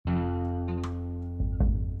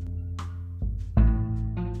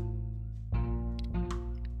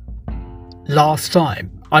Last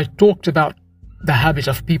time, I talked about the habit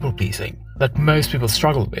of people-pleasing that most people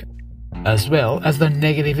struggle with, as well as the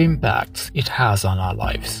negative impacts it has on our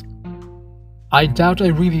lives. I doubt I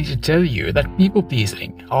really need to tell you that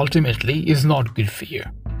people-pleasing ultimately is not good for you.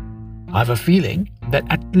 I have a feeling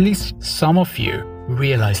that at least some of you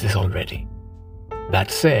realize this already. That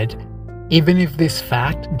said, even if this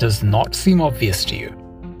fact does not seem obvious to you,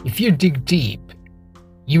 if you dig deep,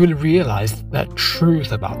 you will realize the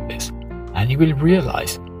truth about this, and you will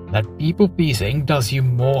realize that people-pleasing does you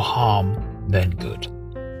more harm than good.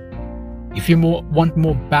 If you want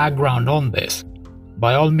more background on this,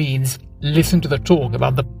 by all means, listen to the talk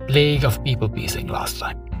about the plague of people-pleasing last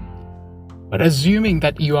time. But assuming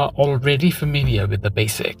that you are already familiar with the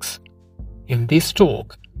basics, in this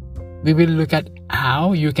talk, we will look at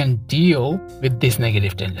how you can deal with this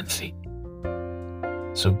negative tendency.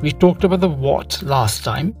 So we talked about the what last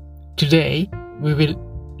time. Today, we will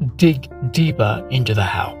dig deeper into the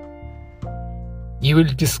how. You will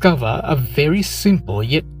discover a very simple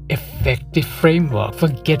yet effective framework for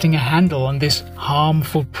getting a handle on this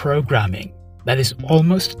harmful programming that is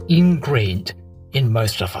almost ingrained in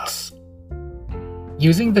most of us.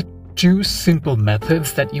 Using the two simple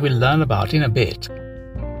methods that you will learn about in a bit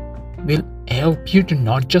will help you to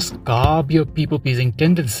not just curb your people-pleasing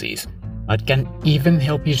tendencies, but can even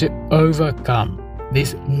help you to overcome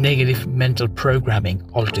this negative mental programming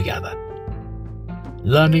altogether.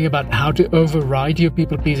 Learning about how to override your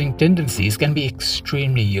people-pleasing tendencies can be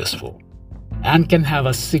extremely useful and can have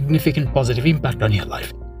a significant positive impact on your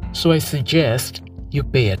life. So I suggest you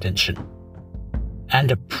pay attention and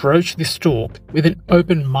approach this talk with an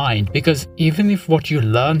open mind, because even if what you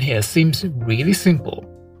learn here seems really simple,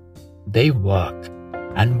 they work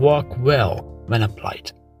and work well when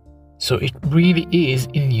applied. So it really is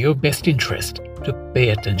in your best interest to pay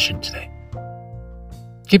attention today.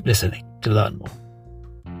 Keep listening to learn more.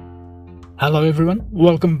 Hello everyone,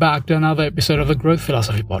 welcome back to another episode of the Growth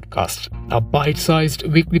Philosophy Podcast, a bite-sized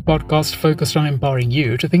weekly podcast focused on empowering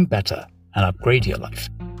you to think better and upgrade your life.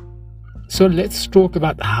 So let's talk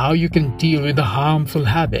about how you can deal with the harmful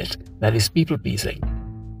habit that is people-pleasing,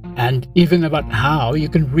 and even about how you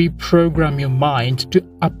can reprogram your mind to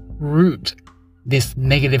uproot this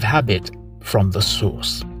negative habit from the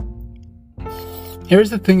source. Here is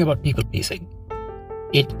the thing about people-pleasing.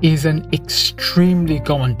 It is an extremely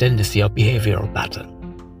common tendency or behavioral pattern.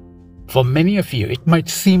 For many of you, it might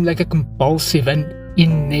seem like a compulsive and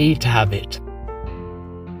innate habit,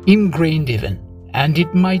 ingrained even, and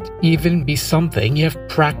it might even be something you have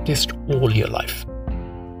practiced all your life.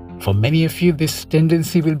 For many of you, this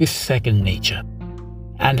tendency will be second nature,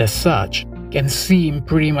 and as such, can seem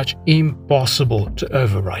pretty much impossible to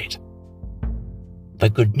override. The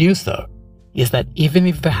good news, though, is that even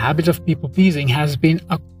if the habit of people-pleasing has been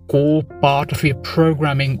a core part of your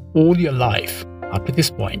programming all your life up to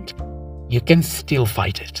this point, you can still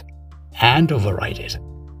fight it and override it.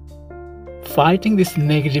 Fighting this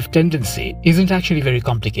negative tendency isn't actually very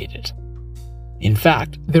complicated. In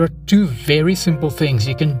fact, there are two very simple things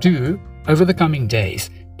you can do over the coming days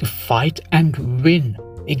to fight and win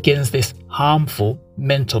against this harmful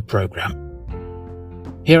mental program.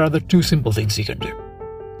 Here are the two simple things you can do.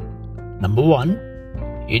 Number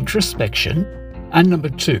 1, introspection, and number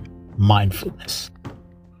 2, mindfulness.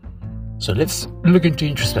 So let's look into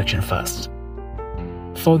introspection first.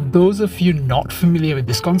 For those of you not familiar with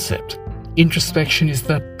this concept, introspection is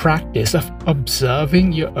the practice of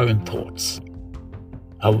observing your own thoughts.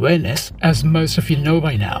 Awareness, as most of you know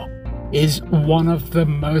by now, is one of the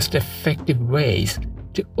most effective ways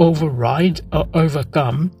to override or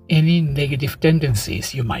overcome any negative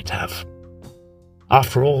tendencies you might have.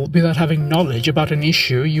 After all, without having knowledge about an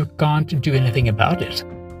issue, you can't do anything about it.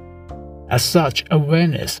 As such,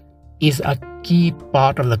 awareness is a key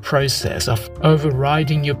part of the process of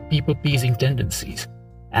overriding your people-pleasing tendencies,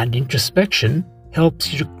 and introspection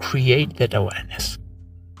helps you to create that awareness.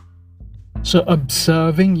 So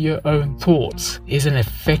observing your own thoughts is an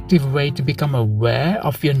effective way to become aware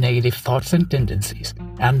of your negative thoughts and tendencies,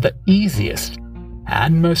 and the easiest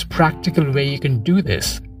and most practical way you can do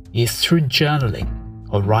this is through journaling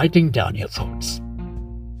or writing down your thoughts.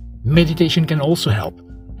 Meditation can also help,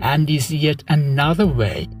 and is yet another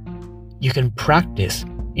way you can practice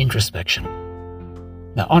introspection.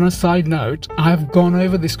 Now, on a side note, I have gone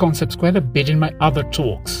over these concepts quite a bit in my other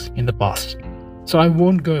talks in the past, so I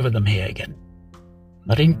won't go over them here again.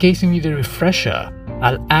 But in case you need a refresher,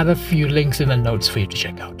 I'll add a few links in the notes for you to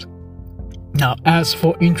check out. Now, as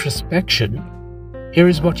for introspection, here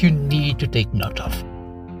is what you need to take note of.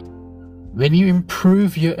 When you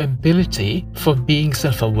improve your ability for being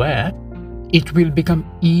self-aware, it will become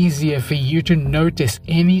easier for you to notice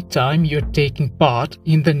any time you're taking part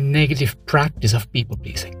in the negative practice of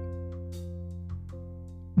people-pleasing.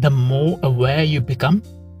 The more aware you become,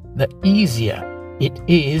 the easier it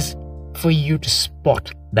is for you to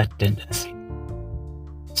spot that tendency.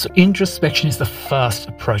 So introspection is the first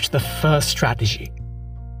approach, the first strategy.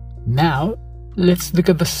 Now, let's look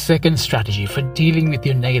at the second strategy for dealing with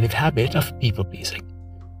your negative habit of people-pleasing,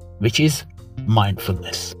 which is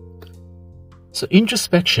mindfulness. So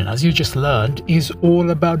introspection, as you just learned, is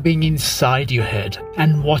all about being inside your head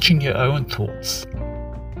and watching your own thoughts.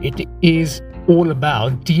 It is all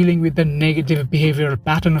about dealing with the negative behavioral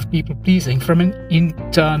pattern of people-pleasing from an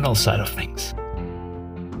internal side of things.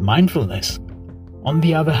 Mindfulness, on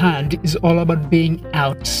the other hand, is all about being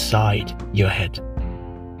outside your head.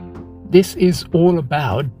 This is all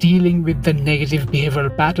about dealing with the negative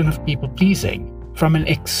behavioral pattern of people-pleasing from an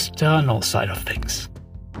external side of things.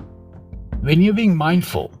 When you're being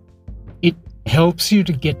mindful, it helps you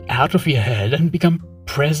to get out of your head and become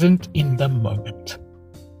present in the moment.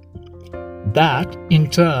 That, in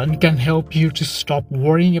turn, can help you to stop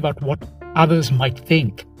worrying about what others might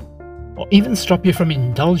think, or even stop you from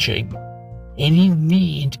indulging any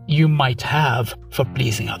need you might have for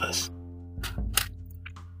pleasing others.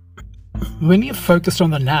 When you're focused on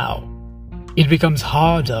the now, it becomes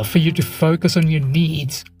harder for you to focus on your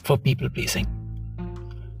needs for people-pleasing.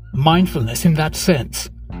 Mindfulness, in that sense,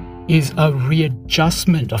 is a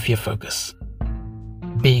readjustment of your focus.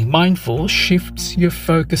 Being mindful shifts your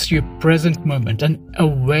focus to your present moment and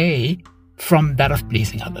away from that of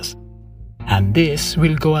pleasing others. And this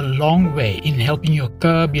will go a long way in helping you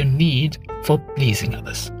curb your need for pleasing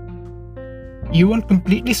others. You won't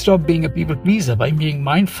completely stop being a people pleaser by being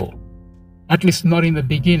mindful, at least not in the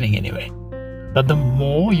beginning anyway. But the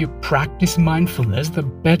more you practice mindfulness, the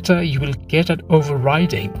better you will get at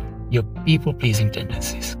overriding your people-pleasing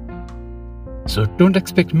tendencies. So don't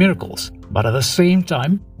expect miracles, but at the same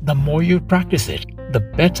time, the more you practice it, the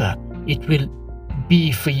better it will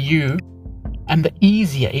be for you and the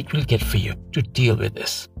easier it will get for you to deal with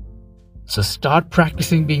this. So start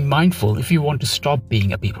practicing being mindful if you want to stop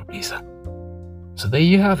being a people pleaser. So there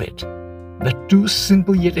you have it. The two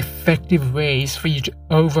simple yet effective ways for you to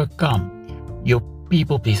overcome your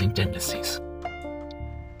people-pleasing tendencies.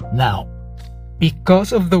 Now,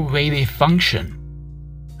 because of the way they function,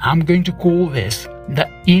 I'm going to call this the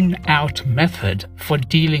in-out method for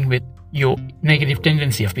dealing with your negative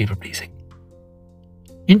tendency of people-pleasing.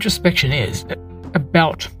 Introspection is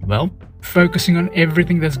about, focusing on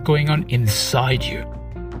everything that's going on inside you,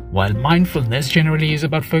 while mindfulness generally is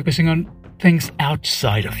about focusing on things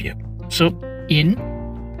outside of you. So, in,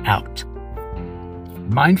 out.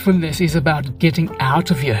 Mindfulness is about getting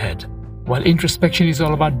out of your head, while introspection is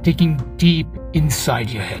all about digging deep inside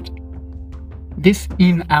your head. This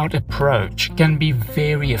in-out approach can be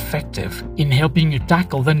very effective in helping you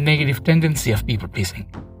tackle the negative tendency of people-pleasing.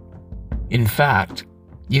 In fact,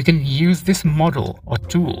 you can use this model or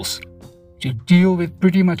tools to deal with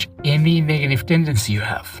pretty much any negative tendency you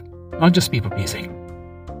have, not just people-pleasing.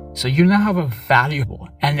 So you now have a valuable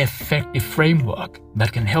and effective framework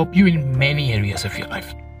that can help you in many areas of your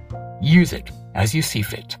life. Use it as you see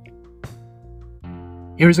fit.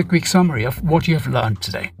 Here is a quick summary of what you have learned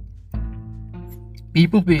today.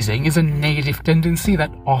 People-pleasing is a negative tendency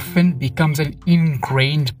that often becomes an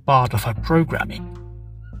ingrained part of our programming.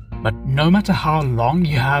 But no matter how long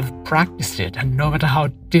you have practiced it and no matter how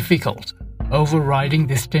difficult overriding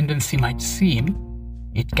this tendency might seem,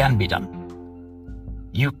 it can be done.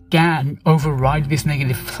 You can override this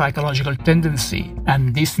negative psychological tendency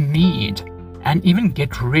and this need and even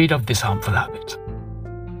get rid of this harmful habit.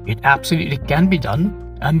 It absolutely can be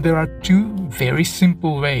done, and there are two very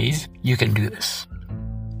simple ways you can do this: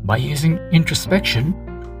 by using introspection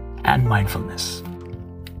and mindfulness.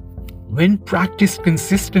 When practiced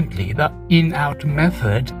consistently, the in-out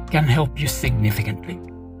method can help you significantly.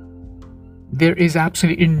 There is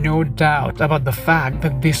absolutely no doubt about the fact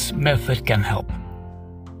that this method can help.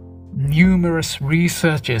 Numerous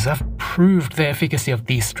researchers have proved the efficacy of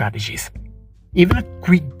these strategies. Even a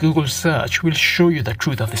quick Google search will show you the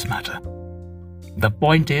truth of this matter. The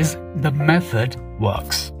point is, the method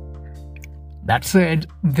works. That said,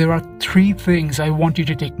 there are 3 things I want you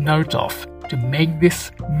to take note of to make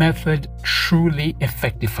this method truly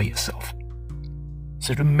effective for yourself.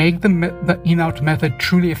 So to make the in-out method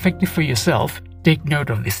truly effective for yourself, take note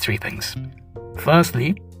of these 3 things.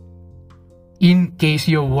 Firstly, in case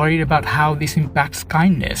you're worried about how this impacts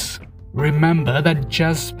kindness, remember that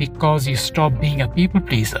just because you stop being a people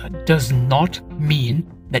pleaser does not mean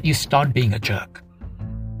that you start being a jerk.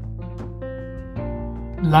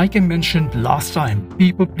 like I mentioned last time,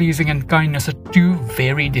 people-pleasing and kindness are two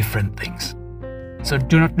very different things. So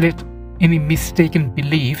do not let any mistaken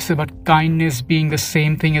beliefs about kindness being the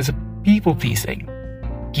same thing as people-pleasing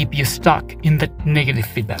keep you stuck in that negative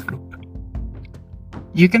feedback loop.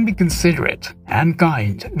 You can be considerate and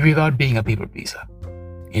kind without being a people-pleaser.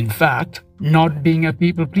 In fact, not being a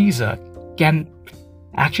people-pleaser can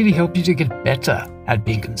actually help you to get better at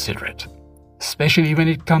being considerate, especially when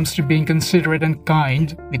it comes to being considerate and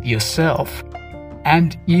kind with yourself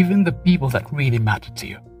and even the people that really matter to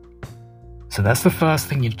you. So that's the first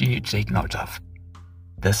thing you need to take note of.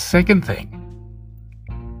 The second thing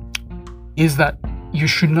is that you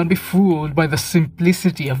should not be fooled by the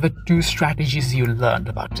simplicity of the two strategies you learned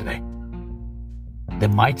about today. They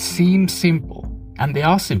might seem simple, and they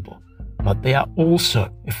are simple, but they are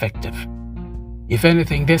also effective. If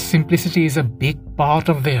anything, their simplicity is a big part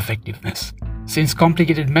of their effectiveness, since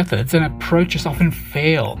complicated methods and approaches often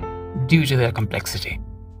fail due to their complexity.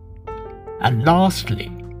 And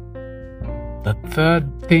lastly, the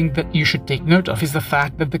third thing that you should take note of is the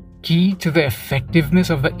fact that the key to the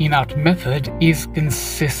effectiveness of the in-out method is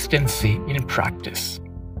consistency in practice.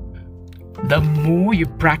 The more you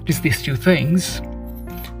practice these two things,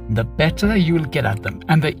 the better you will get at them,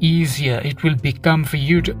 and the easier it will become for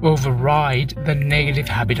you to override the negative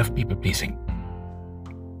habit of people-pleasing.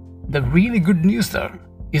 The really good news, though,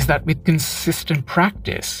 is that with consistent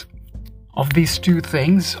practice of these two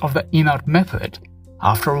things of the in-out method,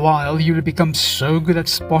 after a while you will become so good at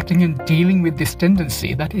spotting and dealing with this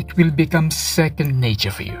tendency that it will become second nature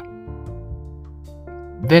for you.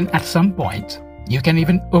 Then at some point, you can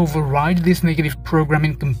even override this negative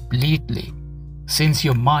programming completely, since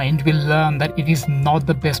your mind will learn that it is not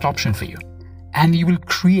the best option for you, and you will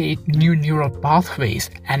create new neural pathways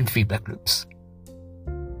and feedback loops.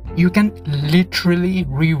 You can literally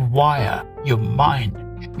rewire your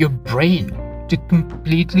mind, your brain, to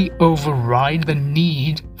completely override the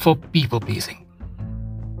need for people-pleasing.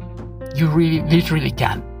 You really literally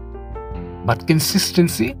can. But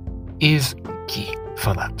consistency is key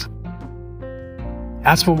for that.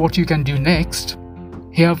 As for what you can do next,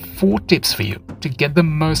 here are 4 tips for you to get the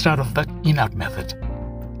most out of the in-out method.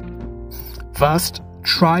 First,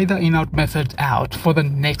 try the in-out method out for the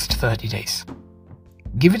next 30 days.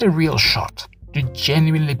 Give it a real shot to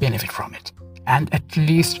genuinely benefit from it, and at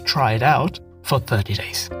least try it out for 30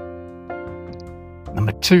 days.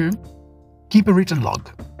 Number 2, keep a written log,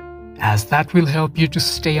 as that will help you to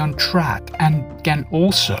stay on track and can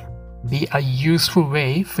also be a useful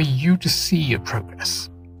way for you to see your progress.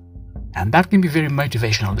 And that can be very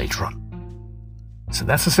motivational later on. So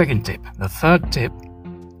that's the second tip. The third tip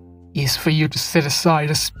is for you to set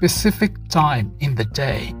aside a specific time in the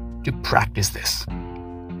day to practice this.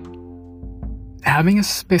 Having a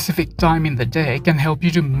specific time in the day can help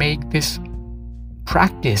you to make this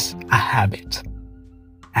practice a habit,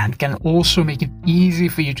 and can also make it easy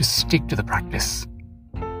for you to stick to the practice.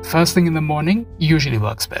 First thing in the morning usually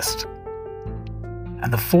works best.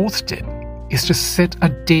 And the fourth tip is to set a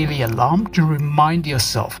daily alarm to remind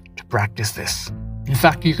yourself to practice this. In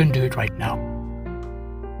fact, you can do it right now.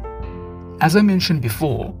 As I mentioned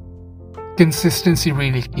before, consistency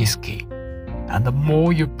really is key. And the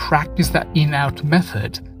more you practice that in-out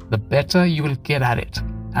method, the better you will get at it,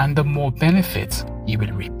 and the more benefits you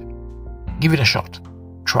will reap. Give it a shot.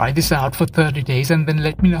 Try this out for 30 days and then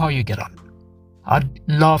let me know how you get on. I'd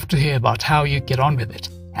love to hear about how you get on with it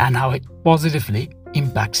and how it positively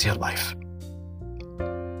impacts your life.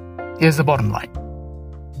 Here's the bottom line.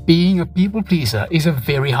 Being a people pleaser is a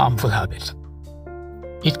very harmful habit.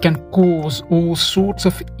 It can cause all sorts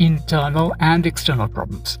of internal and external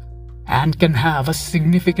problems, and can have a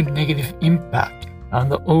significant negative impact on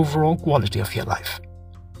the overall quality of your life.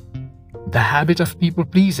 The habit of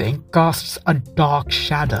people-pleasing casts a dark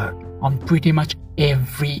shadow on pretty much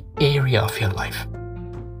every area of your life.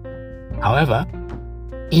 However,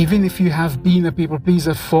 even if you have been a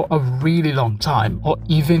people-pleaser for a really long time, or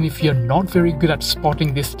even if you're not very good at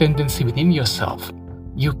spotting this tendency within yourself,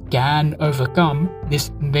 you can overcome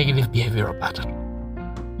this negative behavioral pattern.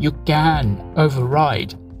 You can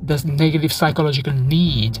override the negative psychological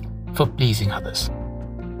need for pleasing others.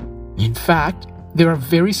 In fact, there are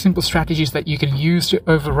very simple strategies that you can use to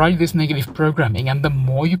override this negative programming, and the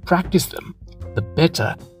more you practice them, the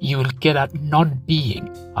better you will get at not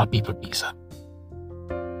being a people pleaser.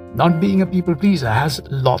 Not being a people pleaser has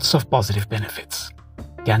lots of positive benefits,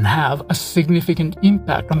 can have a significant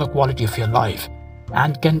impact on the quality of your life,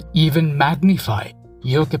 and can even magnify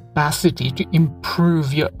your capacity to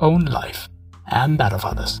improve your own life and that of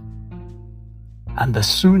others. And the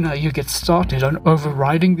sooner you get started on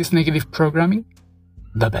overriding this negative programming,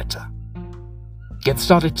 the better. Get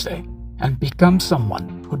started today and become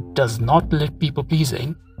someone who does not let people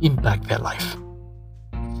pleasing impact their life.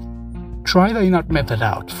 Try the in-out method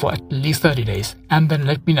out for at least 30 days and then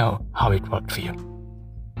let me know how it worked for you.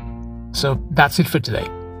 So that's it for today.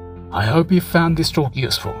 I hope you found this talk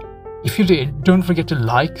useful. If you did, don't forget to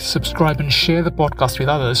like, subscribe, and share the podcast with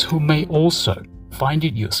others who may also find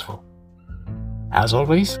it useful. As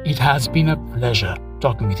always, it has been a pleasure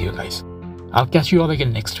talking with you guys. I'll catch you all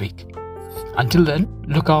again next week. Until then,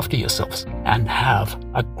 look after yourselves and have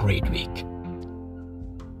a great week.